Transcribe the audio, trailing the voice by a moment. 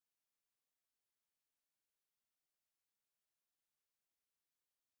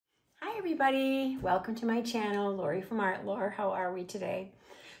Hi everybody, welcome to my channel, Lori from Art Lore. How are we today?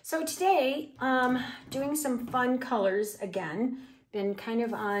 So today, doing some fun colors again. Been kind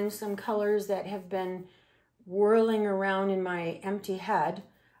of on some colors that have been whirling around in my empty head.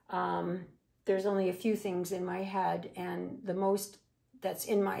 There's only a few things in my head, and the most that's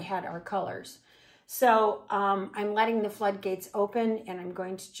in my head are colors. So I'm letting the floodgates open, and I'm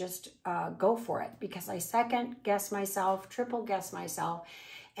going to just go for it because I second guess myself, triple guess myself.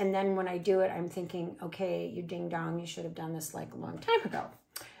 And then when I do it, I'm thinking, okay, you ding dong, you should have done this like a long time ago.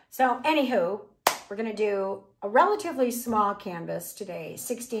 So anywho, we're gonna do a relatively small canvas today,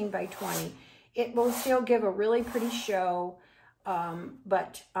 16 by 20. It will still give a really pretty show,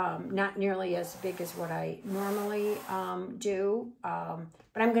 but not nearly as big as what I normally do.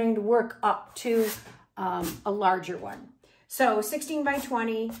 But I'm going to work up to a larger one. So 16 by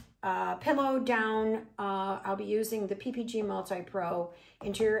 20, pillow down. I'll be using the PPG Multi-pro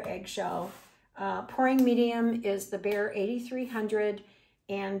interior eggshell. Pouring medium is the Behr 8300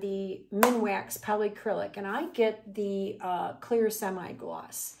 and the Minwax polycrylic. And I get the clear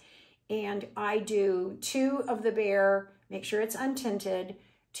semi-gloss. And I do 2 of the Behr, make sure it's untinted,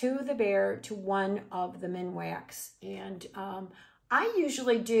 2 of the Behr to 1 of the Minwax. And I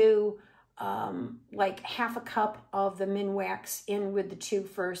usually do like half a cup of the Minwax in with the 2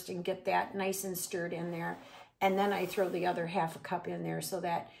 first and get that nice and stirred in there. And then I throw the other half a cup in there so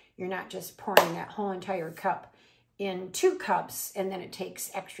that you're not just pouring that whole entire cup in 2 cups, and then it takes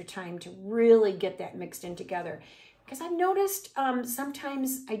extra time to really get that mixed in together. Because I've noticed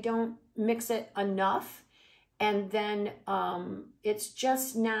sometimes I don't mix it enough, and then it's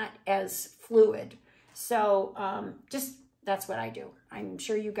just not as fluid. So just that's what I do. I'm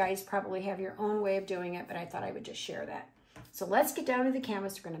sure you guys probably have your own way of doing it, but I thought I would just share that. So let's get down to the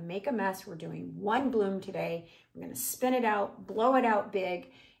canvas. We're going to make a mess. We're doing 1 bloom today. We're going to spin it out, blow it out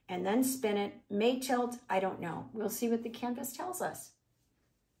big, and then spin it. May tilt, I don't know. We'll see what the canvas tells us.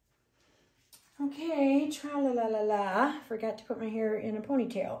 Okay, tra-la-la-la-la. Forgot to put my hair in a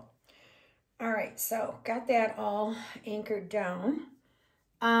ponytail. All right, so got that all anchored down.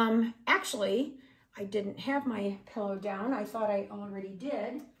 Actually, I didn't have my pillow down. I thought I already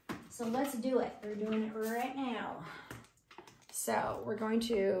did. So let's do it. We're doing it right now. So we're going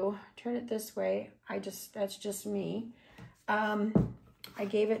to turn it this way. That's just me. I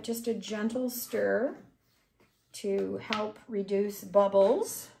gave it just a gentle stir to help reduce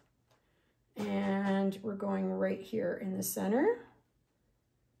bubbles. And we're going right here in the center.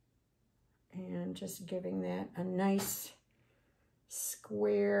 And just giving that a nice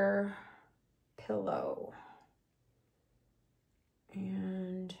square pillow.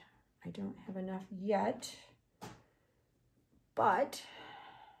 And I don't have enough yet, but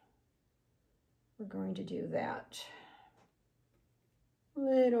we're going to do that. A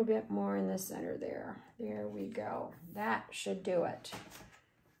little bit more in the center there. There we go. That should do it.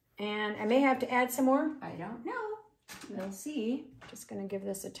 And I may have to add some more. I don't know. We'll see. Just going to give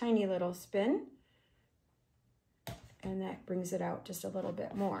this a tiny little spin. And that brings it out just a little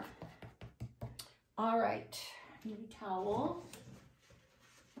bit more. All right. Need a towel.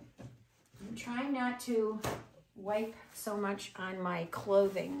 I'm trying not to wipe so much on my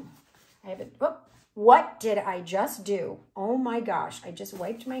clothing. I have it. Whoop. What did I just do? Oh my gosh. I just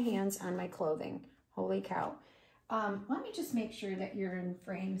wiped my hands on my clothing. Holy cow. Let me just make sure that you're in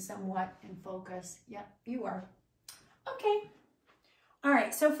frame somewhat and focus. Yep, you are. Okay. All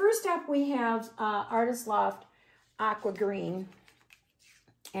right. So first up we have Artist Loft Aqua Green.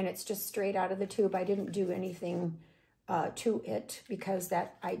 And it's just straight out of the tube. I didn't do anything to it because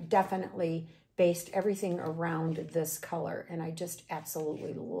that I definitely based everything around this color, and I just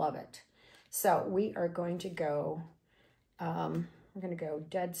absolutely love it. So we are going to go, we're going to go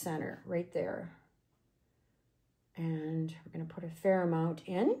dead center right there. And we're going to put a fair amount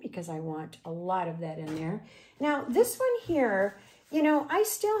in because I want a lot of that in there. Now this one here, you know, I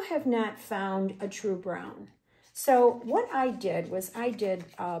still have not found a true brown. So what I did was I did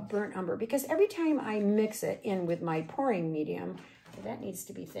burnt umber because every time I mix it in with my pouring medium, that needs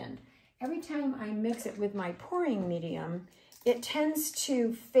to be thinned. Every time I mix it with my pouring medium, it tends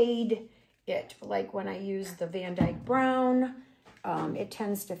to fade it. Like when I use the Van Dyke Brown, it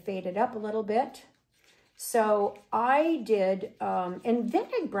tends to fade it up a little bit. So I did, and Van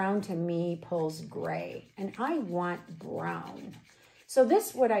Dyke Brown to me pulls gray, and I want brown. So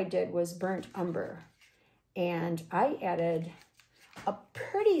this, what I did was burnt umber. And I added a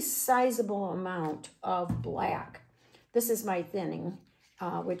pretty sizable amount of black. This is my thinning,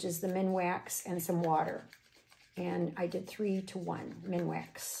 which is the Minwax and some water. And I did 3 to 1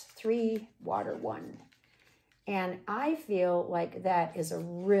 Minwax, 3, water 1. And I feel like that is a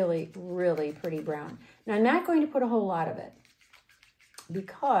really, really pretty brown. Now, I'm not going to put a whole lot of it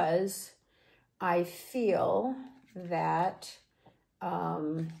because I feel that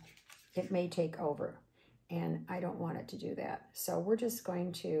it may take over, and I don't want it to do that. So we're just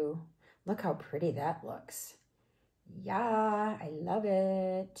going to, look how pretty that looks. Yeah, I love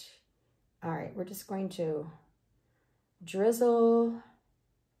it. All right, we're just going to drizzle.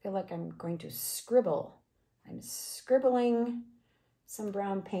 I feel like I'm going to scribble. I'm scribbling some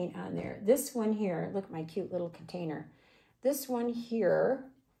brown paint on there. This one here, look at my cute little container. This one here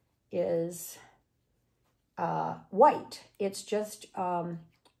is white. It's just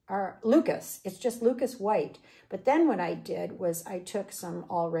our Lukas. It's just Lukas white. But then what I did was I took some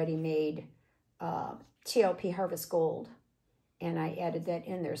already made TLP Harvest Gold, and I added that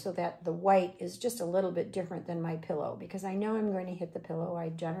in there so that the white is just a little bit different than my pillow, because I know I'm going to hit the pillow. I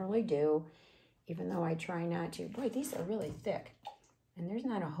generally do, even though I try not to. Boy, these are really thick, and there's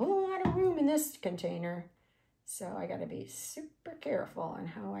not a whole lot of room in this container, so I got to be super careful on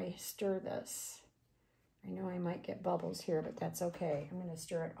how I stir this. I know I might get bubbles here, but that's okay. I'm going to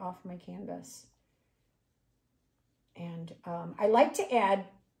stir it off my canvas. And I like to add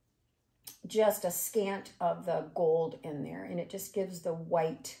just a scant of the gold in there, and it just gives the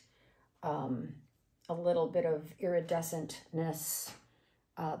white a little bit of iridescentness.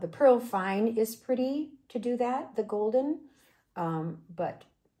 The Pearl Fine is pretty to do that, the golden, but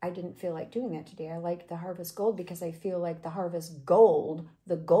I didn't feel like doing that today. I like the Harvest Gold because I feel like the Harvest Gold,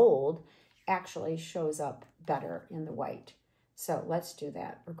 the gold, actually shows up better in the white. So let's do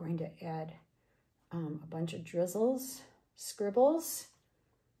that. We're going to add a bunch of drizzles, scribbles,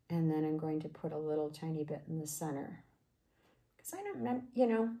 and then I'm going to put a little tiny bit in the center. Because I don't, you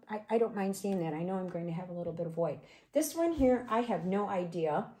know, I don't mind seeing that. I know I'm going to have a little bit of white. This one here, I have no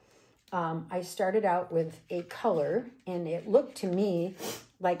idea. I started out with a color, and it looked to me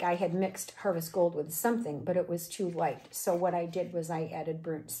like I had mixed Harvest Gold with something, but it was too light. So what I did was I added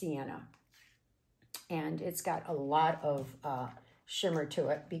burnt sienna. And it's got a lot of shimmer to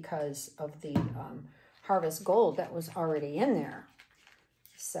it because of the Harvest Gold that was already in there.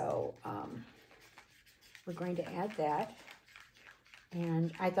 So we're going to add that.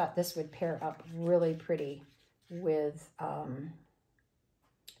 And I thought this would pair up really pretty with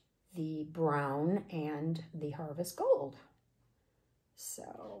the brown and the Harvest Gold.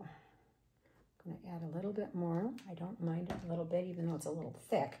 So I'm going to add a little bit more. I don't mind it a little bit, even though it's a little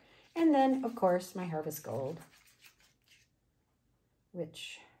thick. And then, of course, my Harvest Gold, and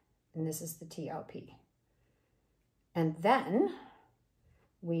this is the TLP. And then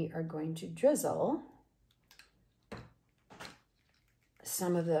we are going to drizzle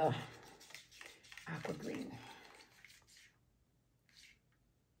some of the aqua green.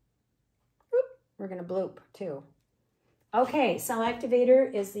 Oop, we're going to bloop, too. Okay, cell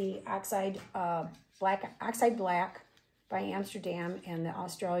activator is the Oxide Black by Amsterdam and the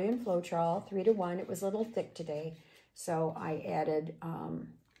Australian floetrol 3-to-1. It was a little thick today, so I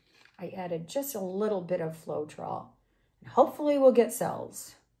added just a little bit of floetrol. Hopefully we'll get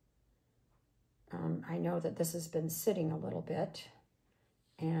cells. I know that this has been sitting a little bit,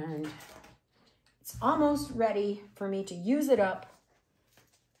 and it's almost ready for me to use it up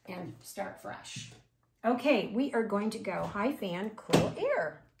and start fresh. Okay, we are going to go high fan, cool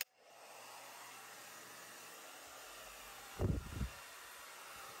air.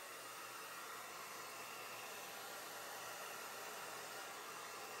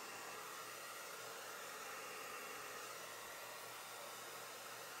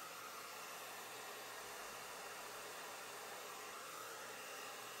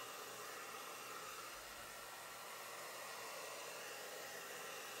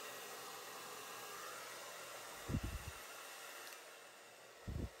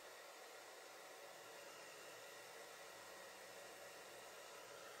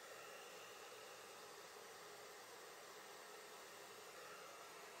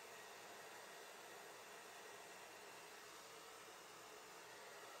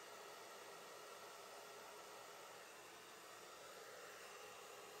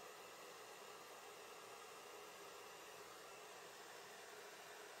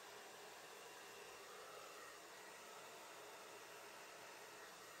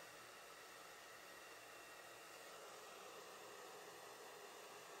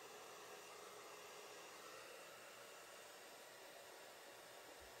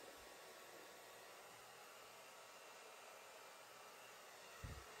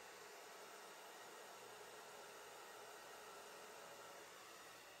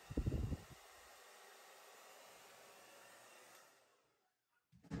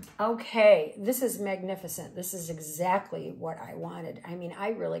 Okay, this is magnificent. This is exactly what I wanted. I mean, I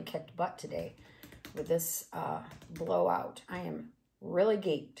really kicked butt today with this blowout. I am really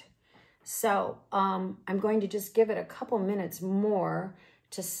geeked. So I'm going to just give it a couple minutes more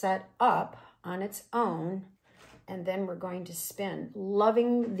to set up on its own, and then we're going to spin.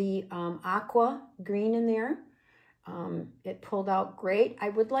 Loving the aqua green in there. It pulled out great. I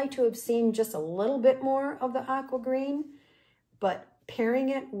would like to have seen just a little bit more of the aqua green, but pairing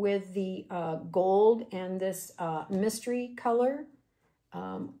it with the gold and this mystery color,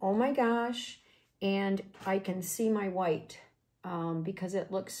 oh my gosh. And I can see my white because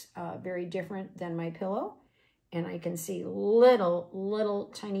it looks very different than my pillow. And I can see little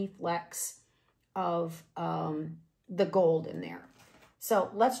tiny flecks of the gold in there. So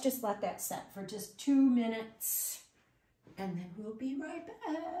let's just let that set for just 2 minutes, and then we'll be right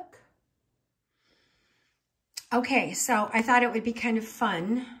back. Okay, so I thought it would be kind of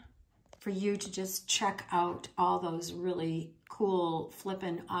fun for you to just check out all those really cool,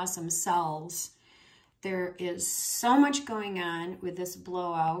 flippin' awesome cells. There is so much going on with this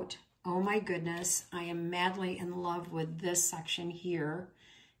blowout. Oh my goodness, I am madly in love with this section here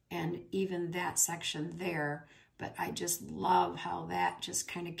and even that section there, but I just love how that just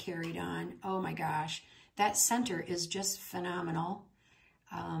kind of carried on. Oh my gosh, that center is just phenomenal.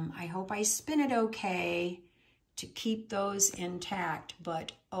 I hope I spin it okay to keep those intact,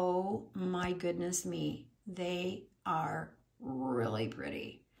 but oh my goodness me, they are really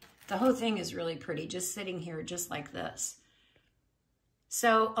pretty. The whole thing is really pretty, just sitting here just like this.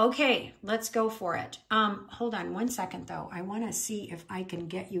 So, okay, let's go for it. Hold on 1 second though. I wanna see if I can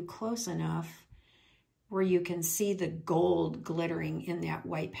get you close enough where you can see the gold glittering in that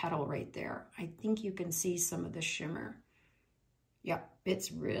white petal right there. I think you can see some of the shimmer. Yep,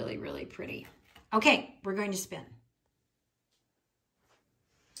 it's really, really pretty. Okay, we're going to spin.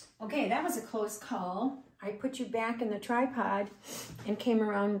 Okay, that was a close call. I put you back in the tripod and came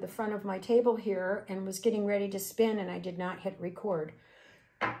around the front of my table here and was getting ready to spin, and I did not hit record.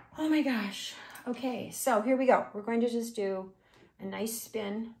 Oh my gosh. Okay, so here we go. We're going to just do a nice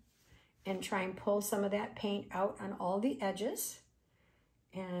spin and try and pull some of that paint out on all the edges.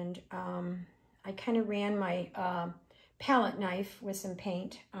 And I kind of ran my palette knife with some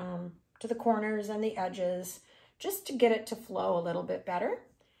paint to the corners and the edges just to get it to flow a little bit better.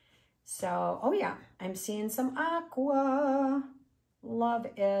 So, oh yeah, I'm seeing some aqua. Love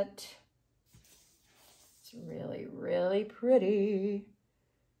it. It's really, really pretty.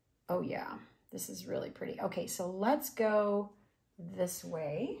 Oh yeah, this is really pretty. Okay, so let's go this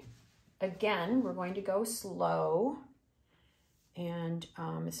way. Again, we're going to go slow. And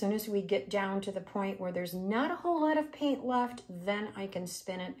as soon as we get down to the point where there's not a whole lot of paint left, then I can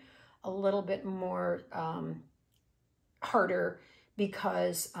spin it a little bit more harder,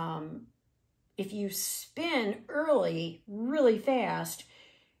 because if you spin early, really fast,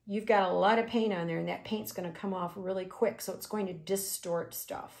 you've got a lot of paint on there, and that paint's going to come off really quick, so it's going to distort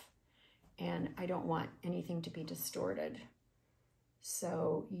stuff. And I don't want anything to be distorted.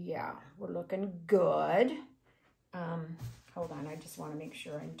 So yeah, we're looking good. Hold on, I just want to make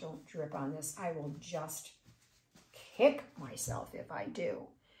sure I don't drip on this. I will just kick myself if I do.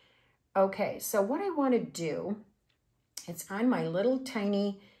 Okay, so what I want to do, it's on my little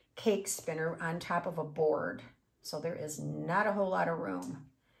tiny cake spinner on top of a board. So there is not a whole lot of room.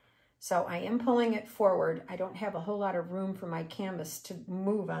 So I am pulling it forward. I don't have a whole lot of room for my canvas to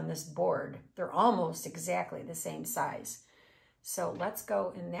move on this board. They're almost exactly the same size. So let's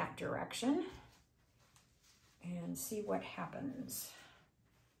go in that direction and see what happens.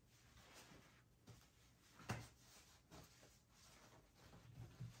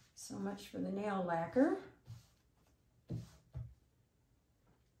 So much for the nail lacquer.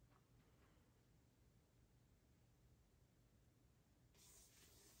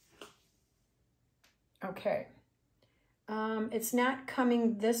 Okay, it's not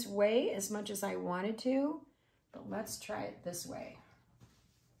coming this way as much as I wanted to, but let's try it this way.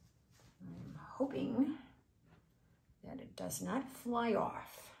 I'm hoping that it does not fly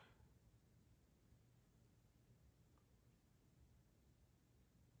off.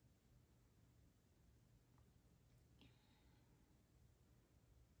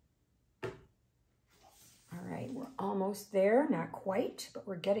 All right, we're almost there, not quite, but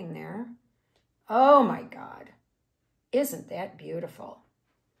we're getting there. Oh my God, isn't that beautiful?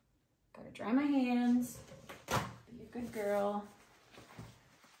 Gotta dry my hands, be a good girl.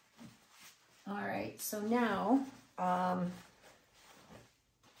 All right, so now, boy,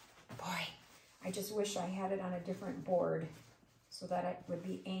 I just wish I had it on a different board so that it would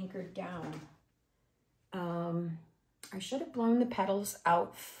be anchored down. I should have blown the petals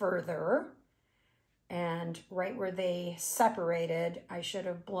out further. And right where they separated, I should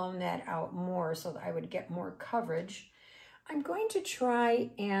have blown that out more so that I would get more coverage. I'm going to try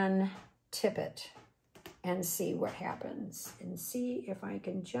and tip it and see what happens and see if I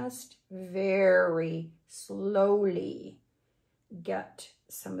can just very slowly get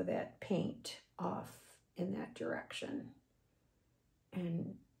some of that paint off in that direction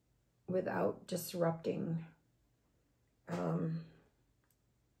and without disrupting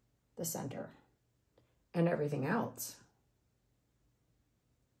the center and everything else.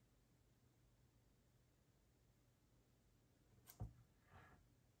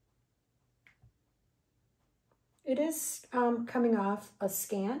 It is coming off a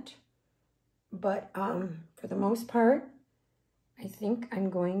scant, but for the most part, I think I'm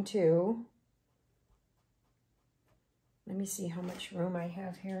going to, let me see how much room I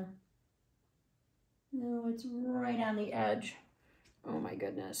have here. No, it's right on the edge. Oh my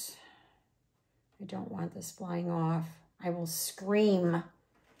goodness. I don't want this flying off. I will scream.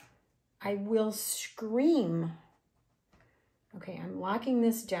 I will scream. Okay, I'm locking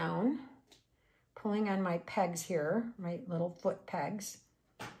this down, pulling on my pegs here, my little foot pegs,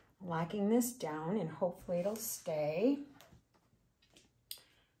 locking this down, and hopefully it'll stay.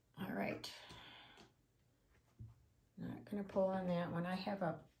 All right. Not gonna pull on that one. I have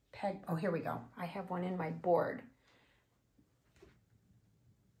a peg. Oh, here we go. I have one in my board.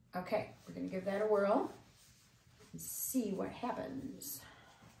 Okay, we're gonna give that a whirl and see what happens.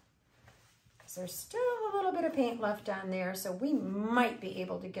 Because there's still a little bit of paint left on there, so we might be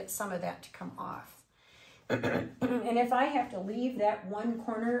able to get some of that to come off. And if I have to leave that one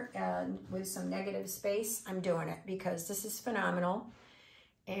corner with some negative space, I'm doing it because this is phenomenal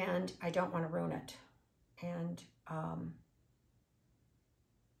and I don't want to ruin it. And I'm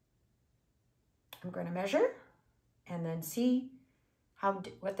going to measure and then see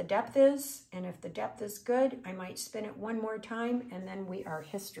what the depth is, and if the depth is good, I might spin it one more time, and then we are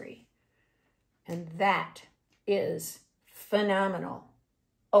history. And that is phenomenal.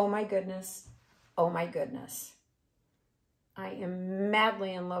 Oh my goodness. Oh my goodness. I am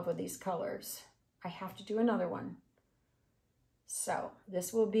madly in love with these colors. I have to do another one. So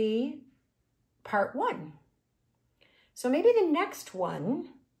this will be part 1. So maybe the next one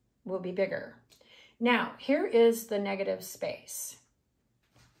will be bigger. Now, here is the negative space.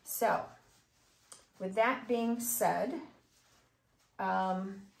 So, with that being said,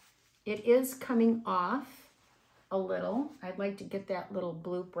 it is coming off a little. I'd like to get that little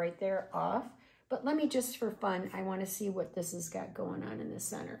bloop right there off. But let me just, for fun, I want to see what this has got going on in the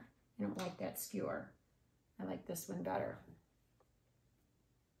center. I don't like that skewer. I like this one better.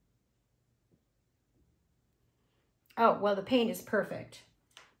 Oh, well, the paint is perfect.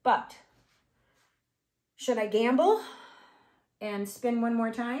 But should I gamble and spin one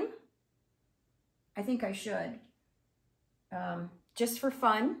more time? I think I should. Just for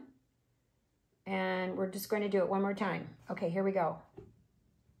fun. And we're just going to do it one more time. Okay, here we go.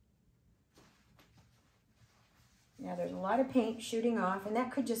 Now there's a lot of paint shooting off, and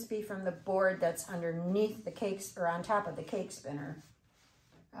that could just be from the board that's underneath the cakes, or on top of the cake spinner.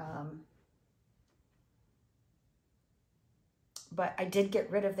 But I did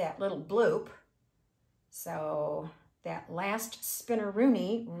get rid of that little bloop. So that last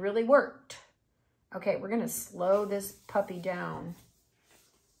spinner-rooney really worked. Okay, we're gonna slow this puppy down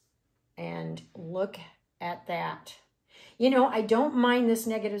and look at that. You know, I don't mind this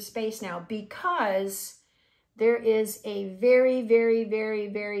negative space now because there is a very, very, very,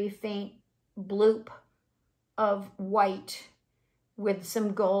 very faint bloop of white with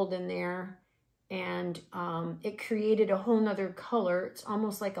some gold in there. And it created a whole nother color. It's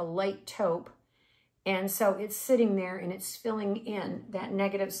almost like a light taupe. And so it's sitting there and it's filling in that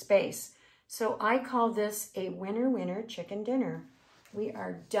negative space. So I call this a winner, winner, chicken dinner. We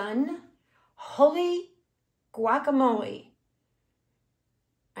are done. Holy guacamole.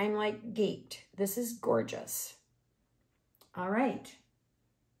 I'm like geeked. This is gorgeous. All right.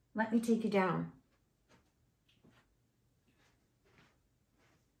 Let me take you down.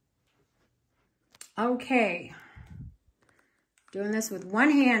 Okay. Doing this with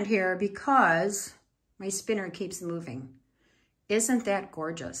one hand here because my spinner keeps moving. Isn't that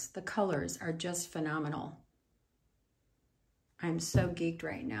gorgeous? The colors are just phenomenal. I'm so geeked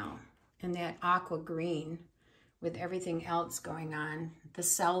right now. And that aqua green with everything else going on. The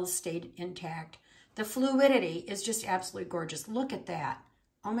cells stayed intact. The fluidity is just absolutely gorgeous. Look at that.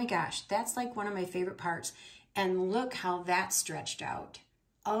 Oh my gosh, that's like one of my favorite parts. And look how that stretched out.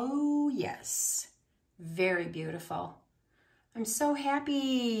 Oh yes, very beautiful. I'm so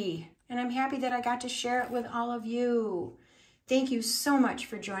happy. and I'm happy that I got to share it with all of you. Thank you so much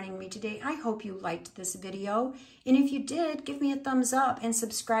for joining me today. I hope you liked this video, and if you did, give me a thumbs up and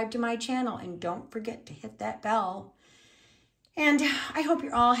subscribe to my channel, and don't forget to hit that bell. And I hope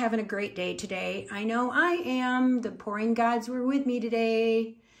you're all having a great day today. I know I am. The pouring gods were with me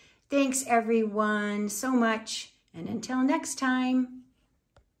today. Thanks everyone so much, and until next time,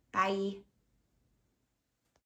 bye.